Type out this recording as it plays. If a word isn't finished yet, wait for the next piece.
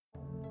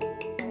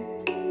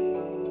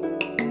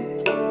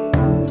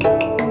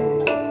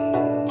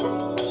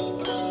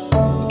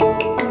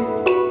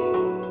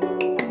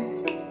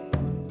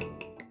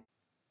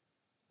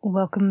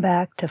Welcome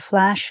back to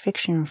Flash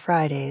Fiction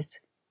Fridays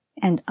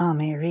and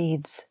Ame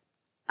Reads.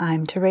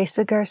 I'm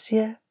Teresa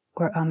Garcia,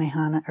 or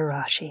Amehana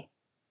Arashi.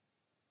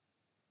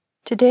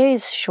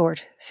 Today's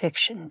short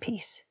fiction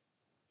piece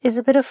is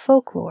a bit of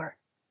folklore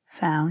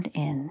found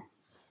in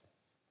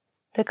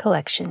the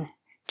collection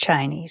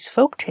Chinese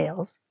Folk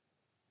Tales,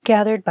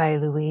 gathered by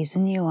Louise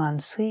and Yuan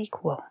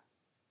sequel.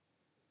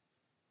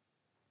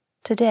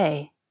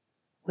 Today,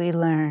 we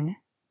learn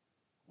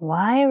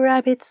why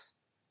rabbits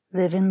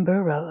live in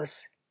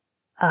burrows,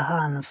 a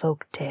Han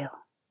folk tale.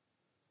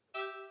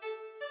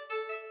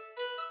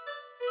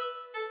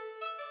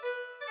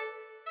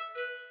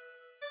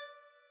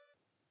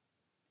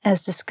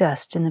 As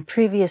discussed in the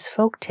previous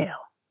folk tale,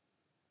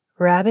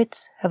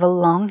 rabbits have a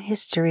long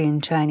history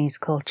in Chinese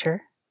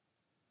culture.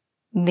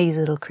 These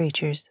little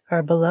creatures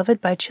are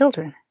beloved by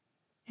children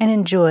and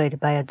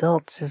enjoyed by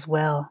adults as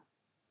well.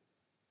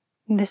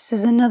 This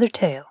is another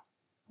tale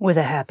with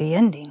a happy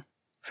ending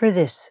for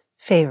this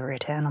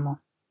favorite animal.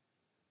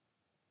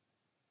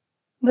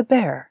 The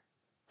bear,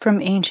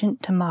 from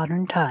ancient to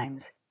modern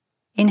times,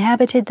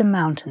 inhabited the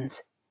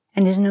mountains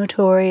and is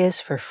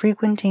notorious for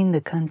frequenting the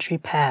country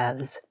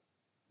paths,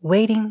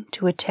 waiting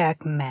to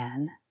attack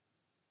man,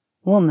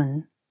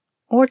 woman,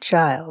 or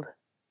child.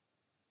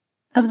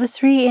 Of the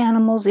three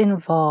animals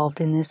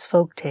involved in this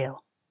folk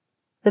tale,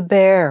 the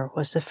bear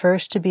was the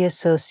first to be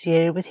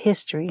associated with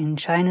history in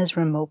China's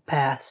remote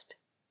past.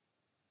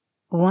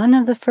 One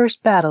of the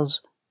first battles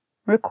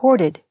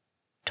recorded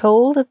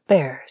told of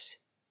bears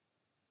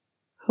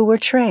who were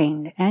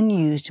trained and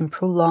used in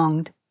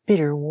prolonged,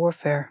 bitter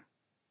warfare.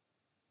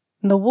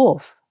 The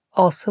wolf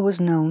also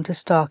was known to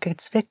stalk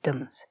its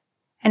victims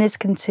and is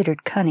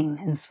considered cunning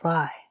and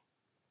sly,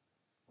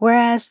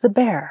 whereas the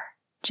bear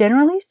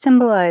generally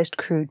symbolized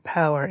crude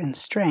power and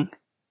strength.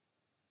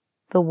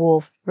 The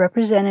wolf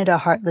represented a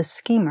heartless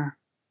schemer.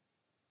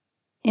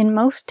 In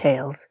most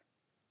tales,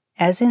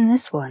 as in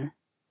this one,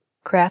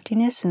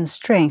 craftiness and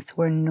strength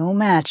were no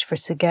match for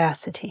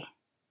sagacity.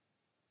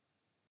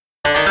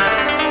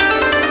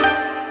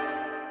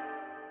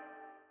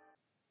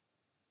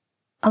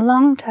 A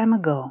long time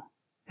ago,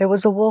 there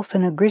was a wolf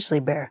and a grizzly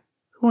bear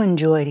who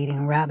enjoyed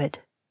eating rabbit.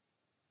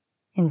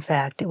 In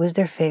fact, it was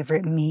their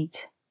favorite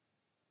meat.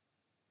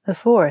 The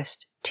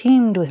forest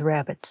teemed with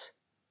rabbits,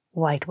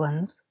 white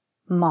ones,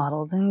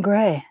 mottled and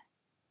gray.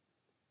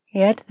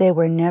 Yet they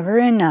were never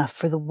enough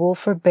for the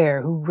wolf or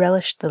bear who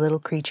relished the little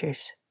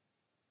creatures.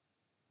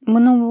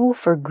 When the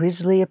wolf or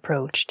grizzly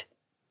approached,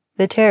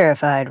 the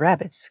terrified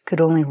rabbits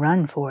could only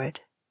run for it.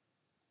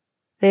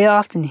 They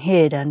often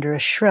hid under a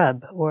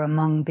shrub or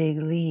among big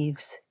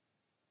leaves,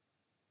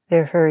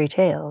 their furry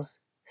tails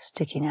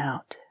sticking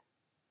out.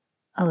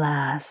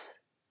 Alas,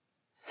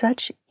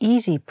 such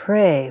easy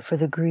prey for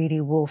the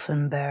greedy wolf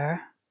and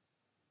bear.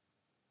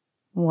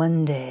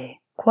 One day,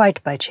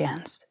 quite by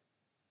chance,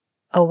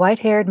 a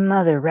white-haired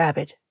mother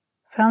rabbit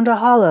found a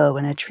hollow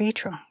in a tree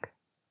trunk.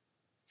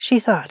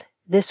 She thought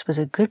this was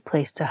a good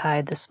place to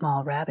hide the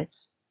small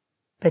rabbits,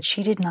 but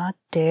she did not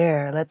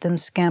dare let them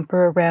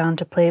scamper around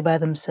to play by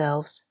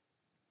themselves,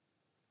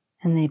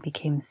 and they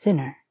became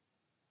thinner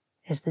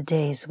as the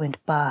days went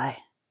by.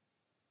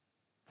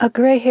 A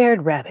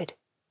gray-haired rabbit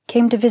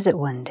came to visit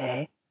one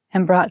day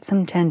and brought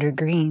some tender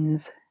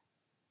greens.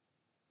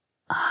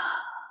 "Ah,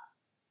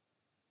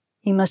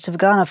 you must have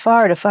gone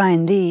afar to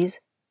find these.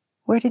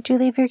 Where did you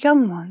leave your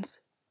young ones?"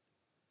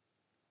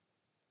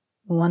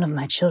 "One of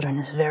my children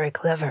is very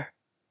clever,"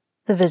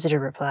 the visitor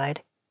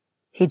replied.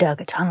 "He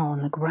dug a tunnel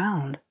in the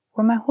ground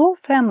where my whole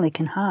family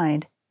can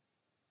hide.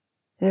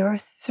 There are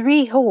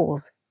 3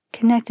 holes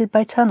connected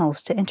by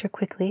tunnels to enter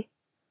quickly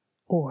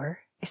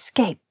or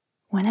escape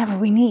whenever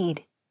we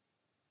need."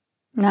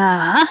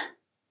 "Ah!"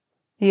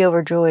 the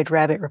overjoyed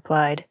rabbit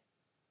replied.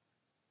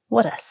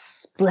 "What a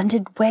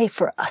splendid way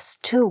for us,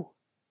 too."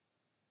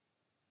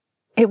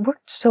 It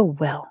worked so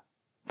well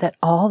that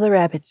all the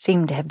rabbits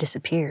seemed to have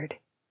disappeared.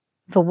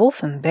 The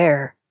wolf and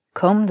bear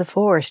combed the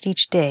forest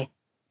each day,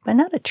 but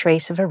not a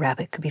trace of a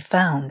rabbit could be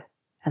found,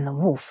 and the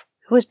wolf,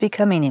 who was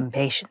becoming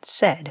impatient,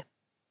 said,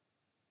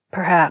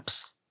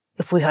 "Perhaps,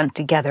 if we hunt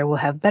together, we'll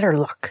have better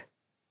luck."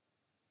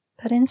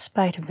 But in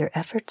spite of their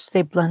efforts,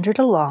 they blundered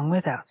along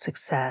without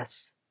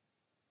success.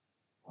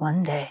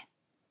 One day,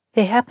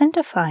 they happened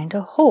to find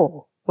a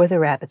hole where the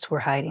rabbits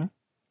were hiding,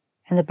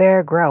 and the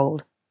bear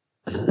growled,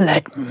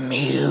 "Let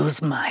me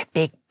use my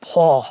big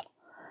paw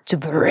to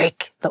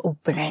break the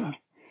opening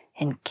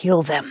and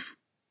kill them.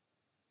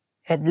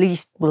 At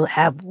least we'll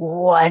have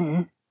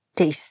one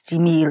tasty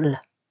meal."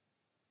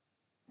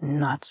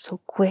 "Not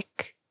so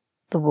quick,"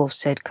 the wolf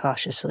said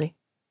cautiously.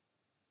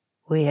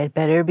 "We had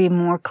better be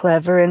more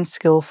clever and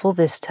skillful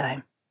this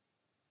time.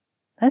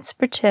 Let's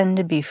pretend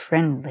to be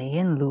friendly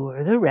and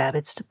lure the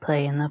rabbits to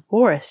play in the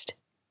forest.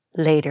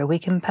 Later we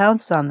can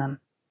pounce on them.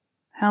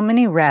 How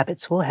many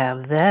rabbits we'll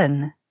have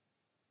then?"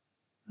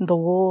 The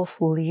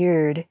wolf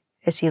leered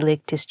as he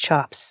licked his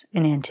chops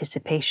in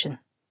anticipation.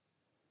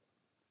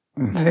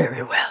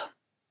 "Very well,"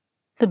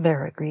 the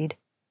bear agreed.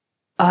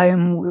 "I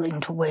am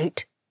willing to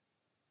wait."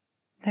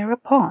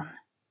 Thereupon,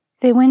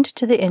 They went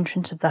to the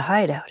entrance of the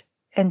hideout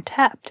and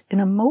tapped in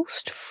a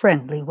most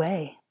friendly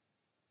way.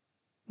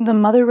 The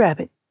mother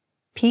rabbit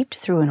peeped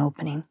through an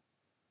opening,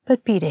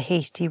 but beat a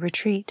hasty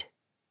retreat.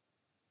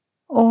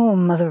 "Oh,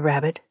 Mother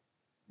Rabbit,"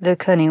 the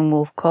cunning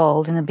wolf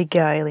called in a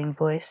beguiling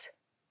voice,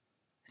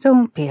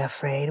 "don't be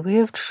afraid, we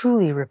have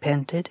truly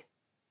repented.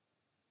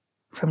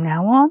 From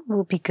now on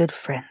we'll be good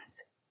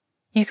friends.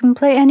 You can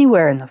play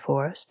anywhere in the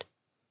forest.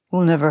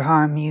 We'll never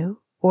harm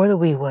you or the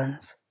wee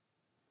ones.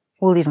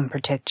 We'll even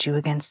protect you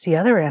against the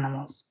other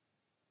animals."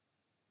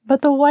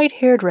 But the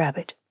white-haired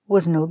rabbit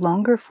was no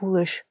longer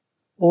foolish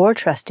or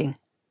trusting,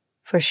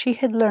 for she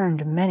had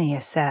learned many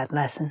a sad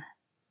lesson.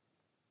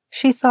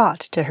 She thought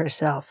to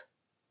herself,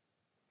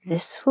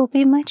 "This will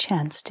be my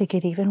chance to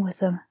get even with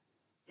them.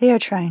 They are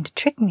trying to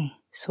trick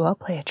me, so I'll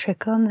play a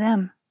trick on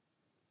them."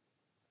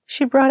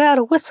 She brought out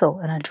a whistle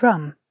and a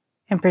drum,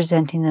 and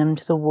presenting them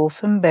to the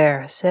wolf and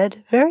bear,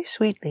 said very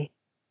sweetly,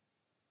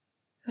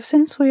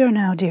 "Since we are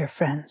now dear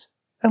friends,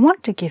 I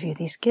want to give you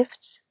these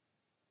gifts."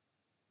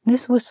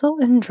 This whistle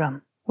and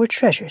drum were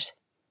treasures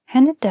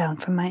handed down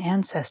from my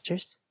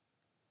ancestors.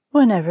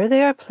 Whenever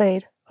they are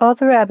played, all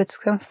the rabbits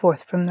come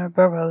forth from their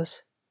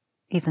burrows.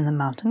 Even the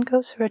mountain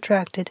goats are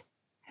attracted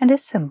and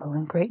assemble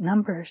in great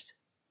numbers.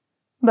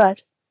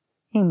 But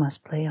you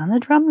must play on the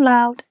drum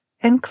loud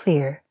and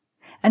clear,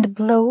 and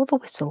blow the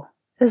whistle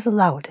as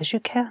loud as you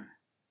can.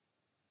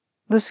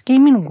 The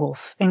scheming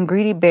wolf and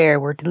greedy bear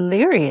were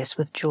delirious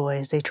with joy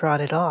as they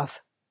trotted off.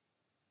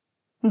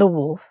 The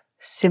wolf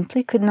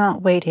simply could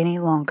not wait any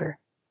longer,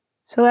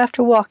 so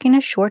after walking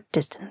a short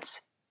distance,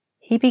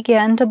 he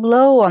began to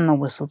blow on the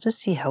whistle to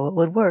see how it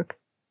would work.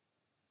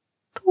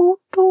 Toot,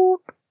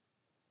 toot!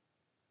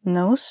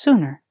 No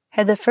sooner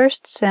had the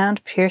first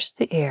sound pierced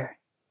the air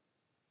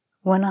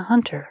when a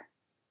hunter,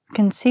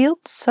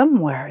 concealed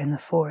somewhere in the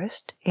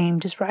forest,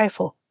 aimed his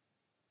rifle.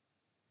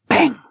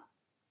 Bang!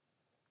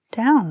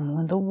 Down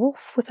went the wolf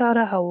without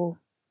a howl.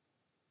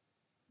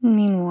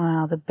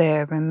 Meanwhile the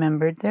bear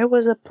remembered there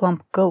was a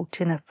plump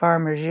goat in a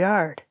farmer's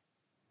yard,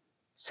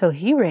 so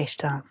he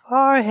raced on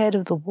far ahead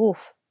of the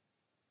wolf.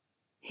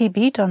 He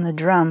beat on the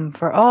drum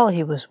for all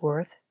he was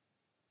worth.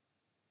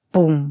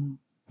 Boom!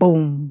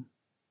 Boom!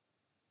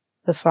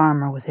 The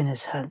farmer within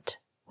his hut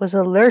was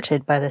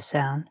alerted by the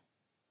sound,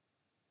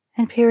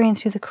 and peering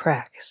through the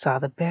crack saw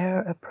the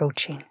bear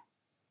approaching.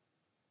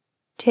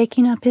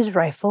 Taking up his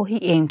rifle,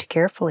 he aimed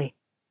carefully.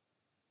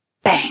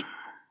 Bang!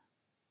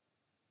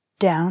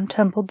 Down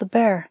tumbled the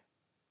bear,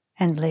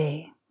 and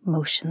lay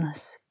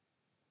motionless.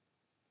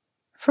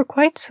 For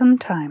quite some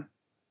time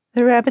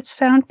the rabbits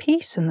found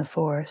peace in the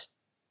forest,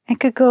 and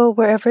could go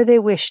wherever they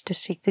wished to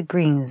seek the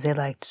greens they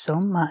liked so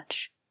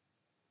much.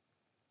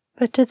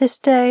 But to this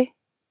day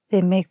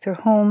they make their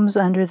homes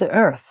under the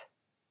earth,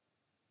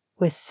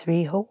 with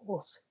 3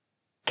 holes,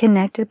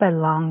 connected by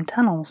long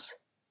tunnels,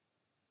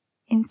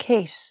 in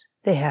case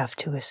they have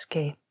to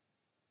escape.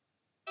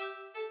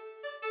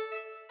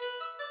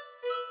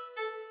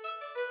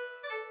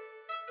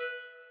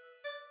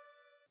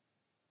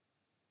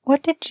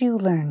 What did you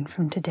learn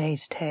from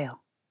today's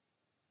tale?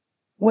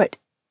 What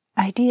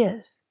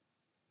ideas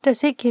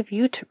does it give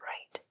you to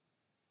write?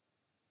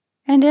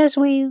 And as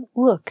we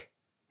look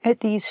at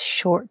these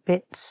short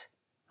bits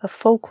of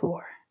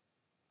folklore,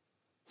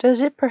 does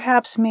it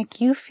perhaps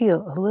make you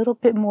feel a little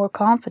bit more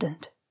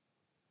confident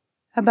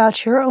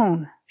about your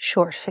own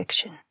short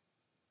fiction?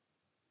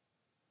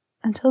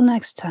 Until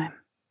next time,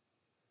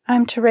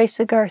 I'm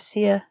Teresa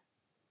Garcia,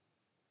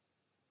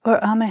 or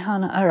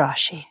Amehana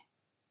Arashi.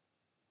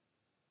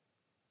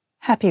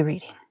 Happy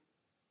reading.